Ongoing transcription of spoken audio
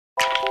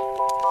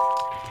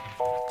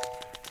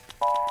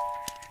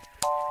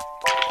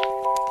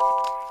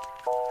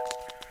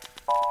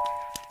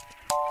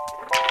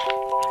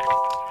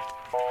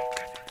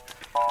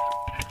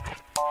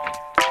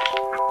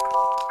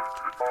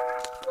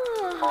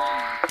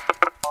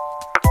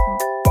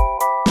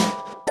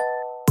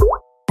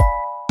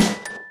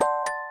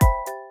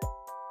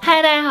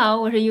嗨，大家好，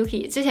我是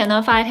Yuki。之前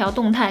呢发一条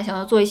动态，想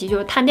要做一期就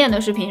是探店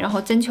的视频，然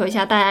后征求一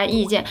下大家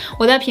意见。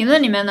我在评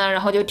论里面呢，然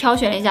后就挑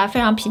选了一家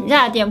非常平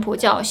价的店铺，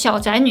叫小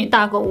宅女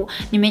大购物。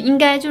你们应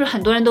该就是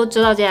很多人都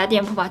知道这家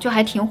店铺吧，就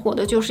还挺火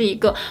的，就是一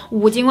个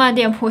5金万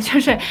店铺，就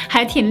是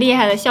还挺厉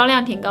害的，销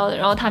量挺高的。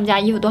然后他们家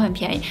衣服都很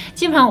便宜，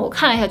基本上我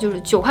看了一下，就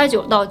是9块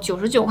9到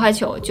99块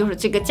9，就是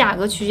这个价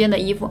格区间的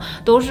衣服，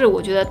都是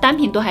我觉得单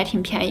品都还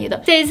挺便宜的。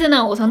这一次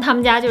呢，我从他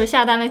们家就是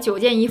下单了9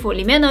件衣服，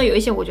里面呢有一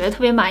些我觉得特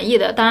别满意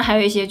的，当然还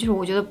有一些就是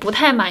我觉得不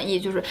太满意，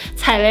就是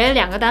踩雷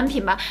了2个单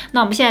品吧。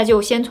那我们现在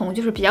就先从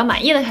就是比较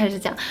满意的开始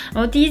讲。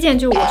然后第一件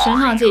就是我身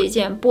上这一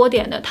件波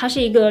点的，它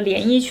是一个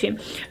连衣裙，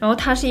然后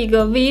它是一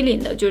个 V 领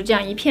的，就是这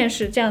样一片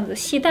是这样子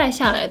系带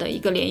下来的一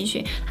个连衣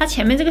裙。它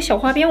前面这个小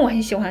花边我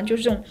很喜欢，就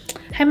是这种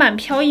还蛮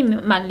飘逸、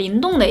蛮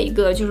灵动的一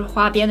个就是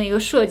花边的一个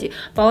设计，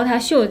包括它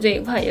袖这一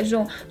块也是这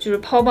种就是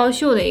泡泡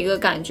袖的一个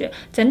感觉。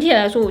整体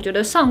来说，我觉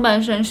得上半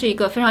身是一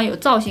个非常有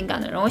造型感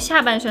的，然后下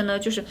半身呢，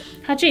就是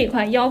它这一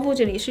块腰部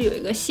这里是有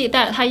一个系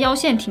带，它腰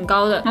线挺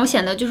高的，然后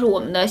显得就是我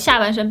们的下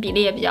半身比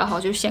例也比较好，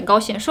就是显高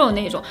显瘦的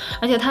那种。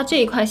而且它这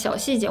一块小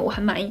细节我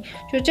很满意，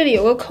就是这里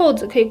有个扣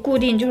子可以固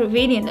定就是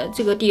V 领的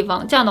这个地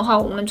方，这样的话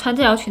我们穿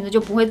这条裙子就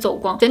不会走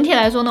光。整体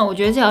来说呢，我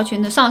觉得这条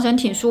裙子上身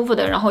挺舒服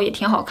的，然后也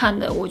挺好看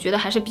的，我觉得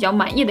还是比较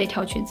满意的一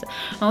条裙子。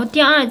然后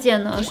第二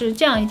件呢是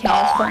这样一条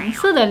黄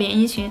色的连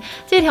衣裙，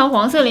这条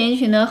黄色连衣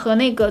裙呢和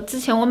那个之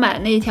前我买的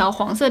那条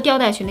黄色吊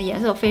带裙的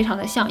颜色非常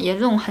的像，也是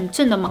这种很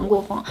正的芒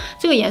果黄，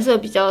这个颜色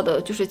比较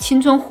的就是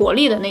青春活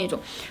力的那种。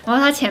然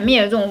后它前面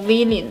也是这种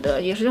V 领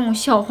的，也是这种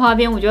小花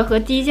边，我觉得和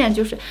第一件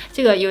就是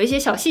这个有一些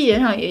小细节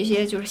上有一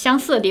些就是相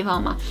似的地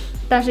方嘛，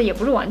但是也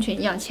不是完全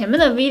一样。前面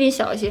的 V 领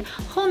小一些，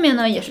后面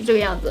呢也是这个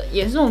样子，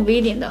也是这种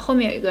V 领的，后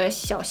面有一个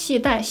小系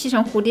带，系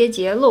成蝴蝶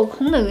结镂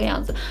空的这个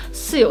样子，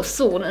似有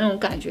似无的那种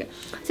感觉。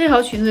这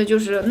条裙子就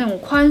是那种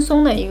宽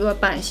松的一个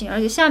版型，而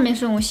且下面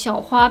是那种小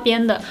花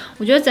边的，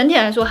我觉得整体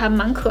来说还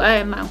蛮可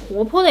爱、蛮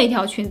活泼的一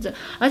条裙子。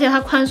而且它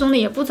宽松的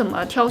也不怎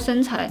么挑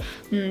身材，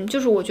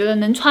就是我觉得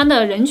能穿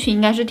的人群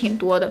应该是挺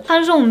多的。它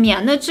是这种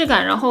棉的质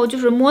感，然后就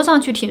是摸上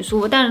去挺舒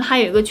服，但是它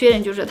有一个缺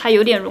点就是它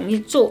有点容易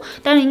皱，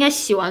但是应该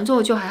洗完之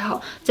后就还好。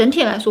整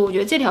体来说，我觉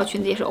得这条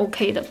裙子也是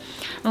OK 的。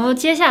然后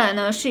接下来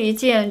呢是一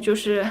件就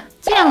是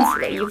这样子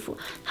的衣服，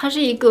它是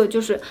一个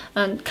就是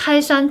开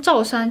衫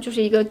罩衫，就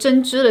是一个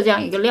针织的这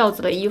样一个料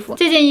子的衣服。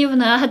这件衣服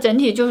呢，它整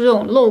体就是这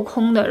种镂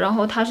空的，然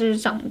后它是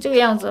长这个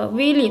样子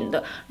V 领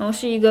的，然后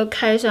是一个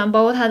开衫，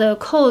包括它的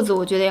扣子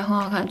我觉得也很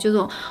好看，就这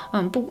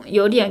种不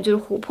有点就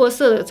是琥珀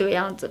色的这个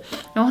样子。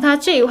然后它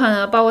这一块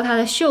呢，包括它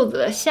的袖子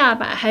的下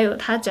摆，还有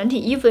它整体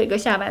衣服的一个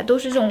下摆都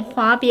是这种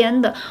花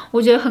边的，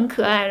我觉得很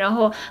可爱，然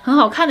后很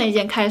好看的一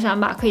件开衫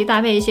吧，可以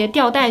搭配一些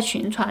吊带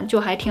裙穿，就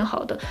还挺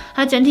好的。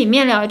它整体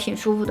面料也挺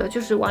舒服的，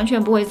就是完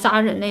全不会扎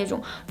人那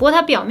种。不过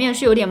它表面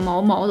是有点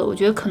毛毛的，我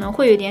觉得可能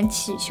会有点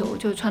起球，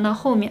就穿到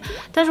后面。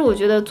但是我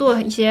觉得做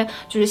一些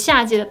就是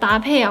夏季的搭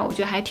配啊，我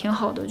觉得还挺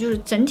好的，就是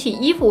整体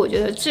衣服我觉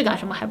得质感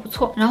什么还不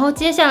错。然后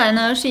接下来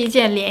呢是一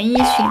件连衣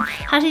裙，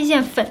它是一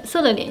件粉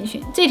色的连衣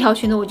裙，这条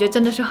裙子我觉得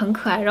真的是很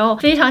可爱，然后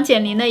非常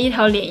减龄的一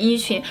条连衣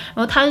裙，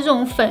然后它是这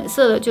种粉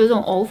色的，就是这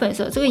种藕粉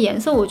色，这个颜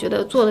色我觉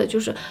得做的就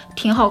是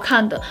挺好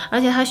看的，而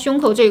且它胸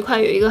口这一块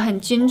有一个很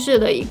精致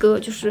的一个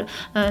就是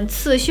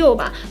刺绣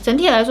吧。整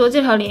体来说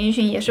这条连衣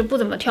裙也是不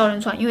怎么挑人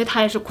穿，因为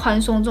它也是宽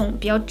松这种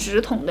比较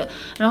直筒的，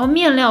然后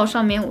面料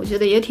上面我觉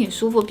得也挺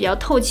舒服，比较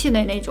透气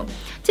的那种。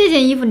这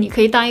件衣服你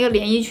可以当一个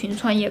连衣裙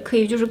穿，也可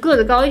以就是个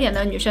子高一点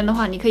的女生的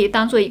话，你可以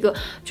当做一个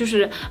就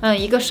是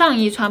一个上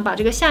衣穿，把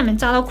这个下面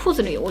扎到裤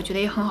子里，我觉得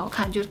也很好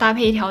看，就是搭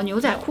配一条牛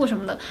仔裤什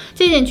么的。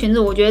这件裙子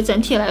我觉得整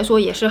体来说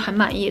也是很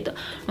满意的。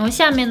然后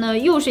下面呢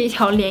又是一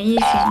条连衣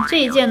裙，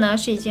这一件呢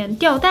是一件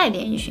吊带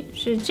连衣裙，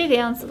是这个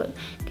样子的，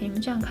给你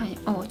们这样看一下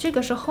哦，这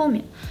个是后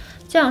面。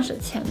这样是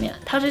前面，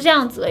它是这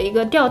样子的一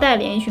个吊带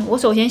连衣裙。我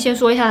首先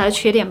说一下它的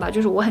缺点吧，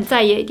就是我很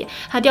在意的一点，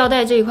它吊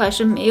带这一块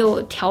是没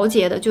有调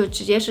节的，就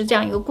直接是这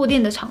样一个固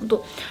定的长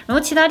度。然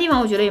后其他地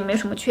方我觉得也没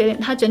什么缺点，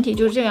它整体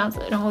就是这个样子。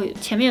然后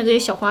前面有这些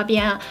小花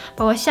边啊，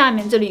包括下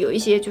面这里有一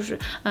些就是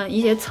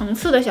一些层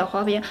次的小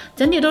花边，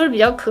整体都是比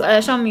较可爱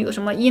的。上面有什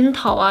么樱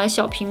桃啊、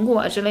小苹果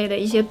啊之类的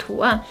一些图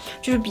案，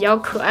就是比较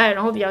可爱，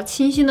然后比较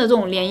清新的这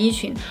种连衣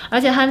裙，而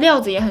且它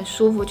料子也很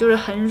舒服，就是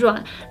很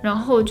软，然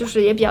后就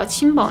是也比较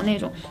轻薄那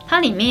种。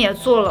它里面也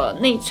做了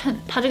内衬，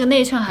它这个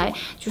内衬还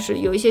就是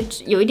有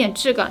一点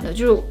质感的，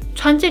就是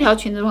穿这条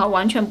裙子的话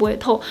完全不会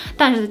透，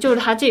但是就是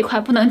它这一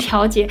块不能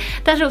调节，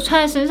但是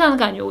穿在身上的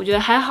感觉我觉得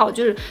还好，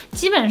就是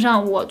基本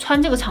上我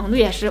穿这个长度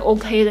也是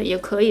OK 的，也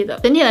可以的。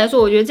整体来说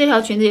我觉得这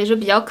条裙子也是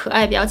比较可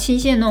爱、比较清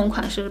新的那种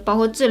款式，包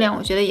括质量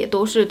我觉得也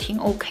都是挺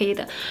OK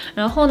的。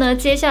然后呢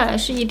接下来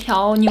是一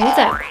条牛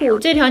仔裤，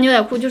这条牛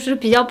仔裤就是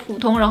比较普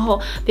通，然后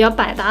比较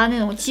百搭的那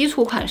种基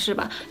础款式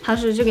吧，它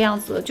是这个样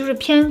子的，就是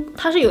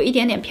它是有一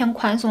点点偏偏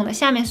宽松的，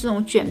下面是这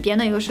种卷边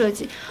的一个设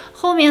计，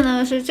后面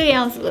呢是这个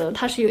样子的，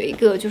它是有一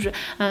个就是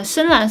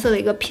深蓝色的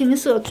一个拼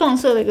色撞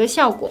色的一个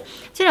效果。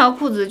这条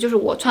裤子就是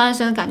我穿上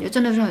身的感觉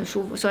真的是很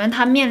舒服，首先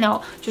它面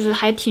料就是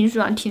还挺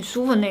软挺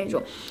舒服的那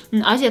种，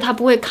而且它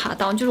不会卡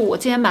裆，就是我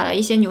之前买了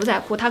一些牛仔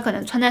裤，它可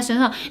能穿在身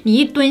上你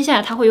一蹲下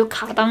来它会有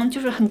卡裆，就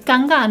是很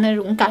尴尬的那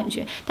种感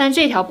觉，但是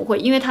这条不会，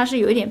因为它是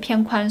有一点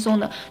偏宽松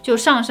的，就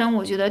上身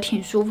我觉得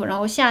挺舒服，然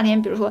后夏天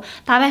比如说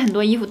搭配很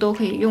多衣服都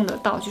可以用得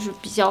到，就是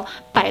比较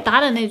百搭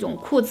的那种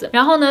裤子。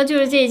然后呢就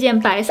是这一件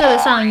白色的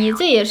上衣，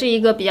这也是一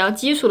个比较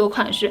基础的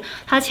款式，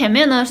它前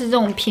面呢是这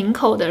种平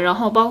口的，然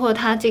后包括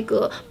它这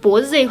个脖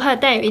子这一块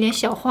带有一点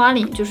小花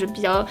领，就是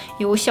比较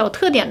有小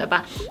特点的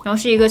吧，然后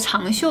是一个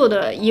长袖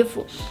的衣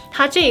服，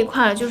它这一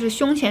块就是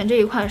胸前这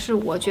一块是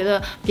我觉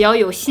得比较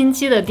有心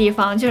机的地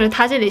方，就是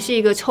它这里是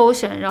一个抽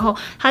绳，然后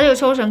它这个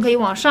抽绳可以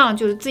往上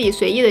就是自己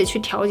随意的去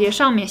调节，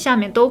上面下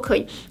面都可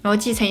以，然后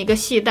系成一个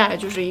系带，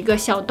就是一个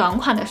小短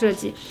款的设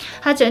计。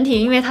它整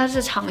体因为它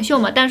是长袖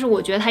嘛，但是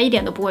我觉得它一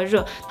点都不会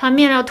热，它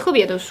面料特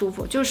别的舒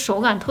服，就是手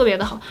感特别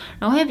的好，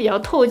然后也比较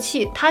透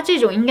气，它这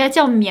种应该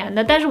叫棉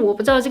的，但是我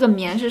不知道这个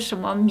棉是什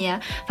么棉，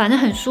反正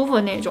很舒服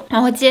的那种。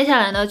然后接下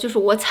来呢就是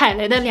我踩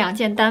雷的2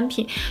件单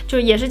品，就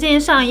是也是这件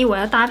上衣我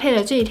要搭配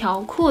的这一条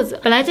裤子。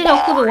本来这条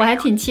裤子我还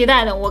挺期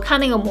待的，我看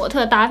那个模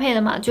特搭配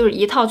的嘛，就是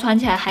一套穿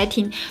起来还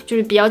挺就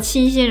是比较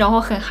清新，然后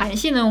很韩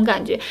系那种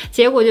感觉，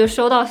结果就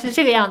收到是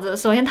这个样子。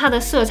首先它的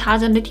色差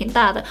真的挺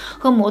大的，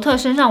和模特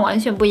身上完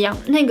全不一样，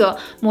那个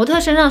模特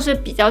身上是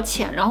比较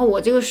浅，然后我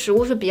这个实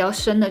物是比较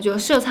深的，就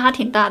色差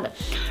挺大的。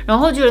然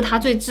后就是它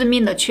最致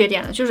命的缺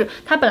点了，就是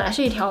它本来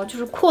是一条就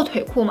是阔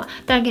腿裤嘛，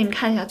但是给你们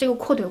看一下这个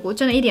阔腿裤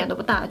真的一点都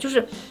不大，就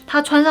是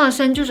它穿上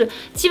身就是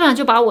基本上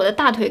就把我的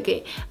大腿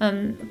给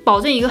保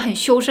证一个很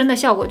修身的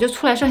效果，就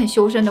出来是很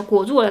修身的，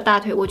裹住我的大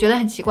腿，我觉得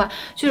很奇怪，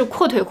就是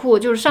阔腿裤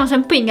就是上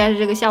身不应该是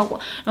这个效果。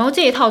然后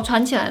这一套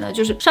穿起来呢，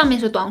就是上面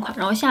是短款，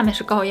然后下面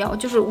是高腰，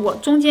就是我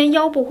中间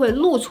腰部会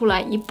露出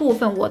来一部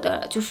分我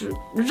的就是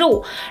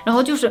肉，然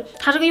后就是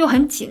它这个又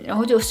很紧，然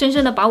后就深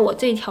深的把我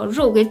这一条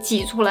肉给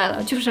挤出来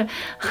了，就是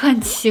很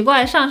奇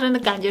怪，上身的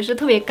感觉是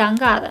特别尴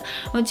尬的。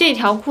然后这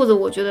条裤子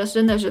我觉得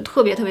真的是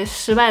特别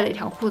失败的一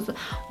条裤子，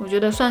我觉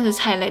得算是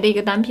踩雷的一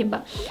个单品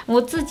吧。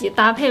我自己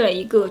搭配了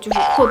一个就是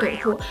阔腿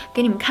裤，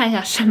给你们看一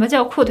下什么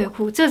叫阔腿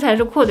裤，这才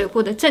是阔腿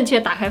裤的正确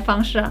打开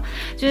方式啊！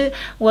就是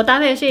我搭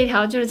配的是一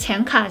条就是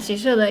浅卡其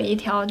色的一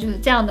条就是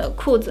这样的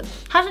裤子，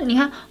它是你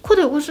看阔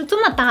腿裤是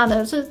这么大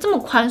的，是这么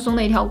宽松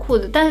的一条裤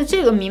子，但是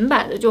这个明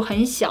摆的就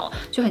很小，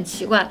就很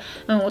奇怪。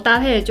我搭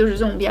配的就是这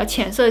种比较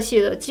浅色系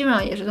的，基本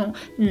上也是这种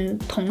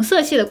同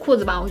色系的裤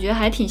子吧，我觉得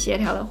还挺协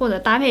调的，或者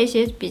搭配一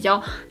些比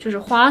较就是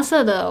花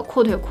色的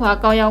阔腿裤啊、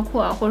高腰裤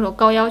啊，或者说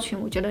高腰裙，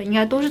我觉得应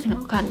该都是挺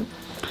好看的。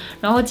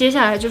然后接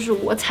下来就是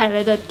我踩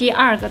雷的第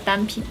2个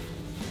单品，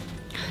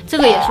这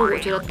个也是我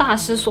觉得大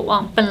失所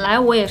望，本来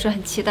我也是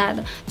很期待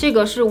的，这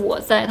个是我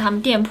在他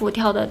们店铺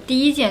挑的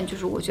第1件就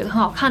是我觉得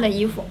很好看的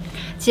衣服，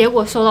结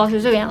果收到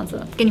是这个样子，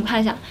给你们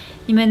看一下，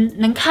你们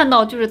能看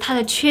到就是它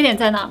的缺点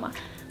在哪吗？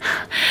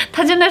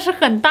它真的是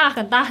很大，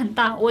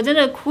我真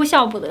的哭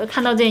笑不得。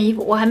看到这件衣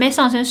服，我还没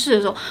上身试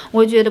的时候，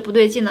我就觉得不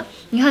对劲了。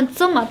你看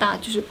这么大，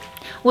就是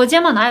我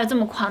肩膀哪有这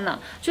么宽呢？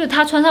就是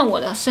它穿上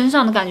我的身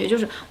上的感觉，就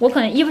是我可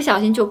能一不小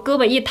心就胳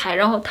膊一抬，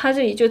然后它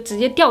这里就直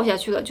接掉下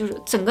去了，就是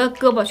整个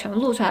胳膊全部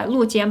露出来，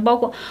露肩，包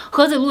括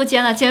何止露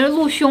肩了，简直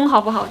露胸，好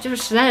不好？就是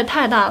实在是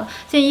太大了，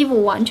这件衣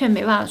服完全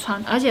没办法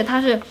穿，而且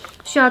它是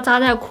需要扎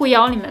在裤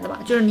腰里面的吧，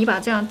就是你把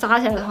这样扎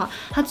起来的话，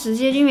它直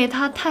接因为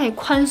它太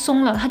宽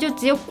松了，它就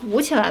直接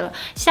鼓起来了，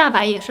下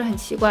摆也是很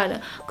奇怪的。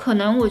可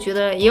能我觉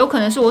得也有可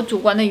能是我主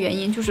观的原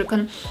因，就是可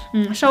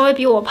能稍微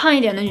比我胖一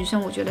点的女生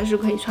我觉得是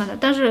可以穿的，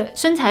但是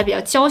身材比较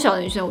娇小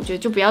的女生我觉得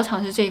就不要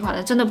尝试这一款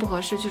了，真的不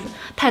合适，就是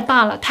太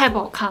大了，太不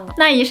好看了。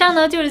那以上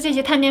呢就是这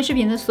些探店视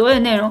频的所有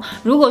内容，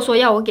如果说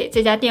要我给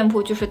这家店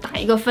铺就是打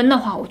一个分的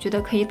话，我觉得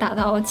可以打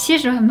到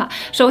70分吧。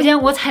首先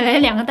我踩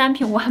雷2个单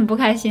品我很不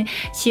开心，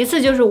其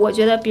次就是我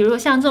觉得比如说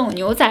像这种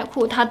牛仔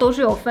裤它都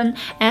是有分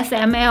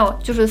S、M、L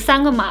就是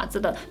3个码子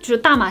的，就是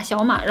大码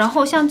小码，然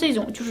后像这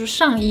种就是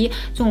上衣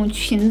这种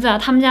裙子啊，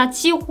他们家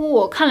几乎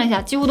我看了一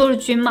下几乎都是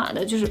均码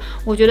的，就是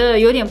我觉得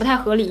有点不太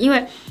合理，因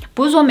为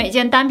不是说每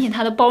件单品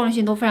它的包容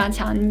性都非常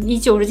强，你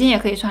90斤也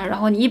可以穿，然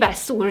后你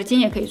140、50斤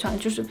也可以穿，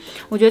就是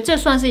我觉得这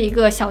算是一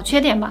个小缺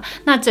点吧。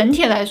那整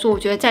体来说，我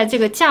觉得在这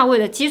个价位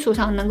的基础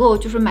上能够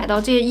就是买到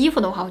这些衣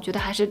服的话，我觉得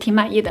还是挺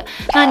满意的。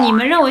那你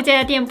们认为这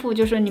家店铺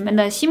就是你们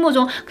的心目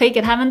中可以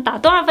给他们打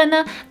多少分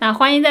呢？那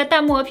欢迎在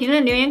弹幕和评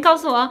论留言告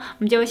诉我，我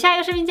们就下一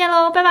个视频见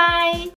喽，拜拜。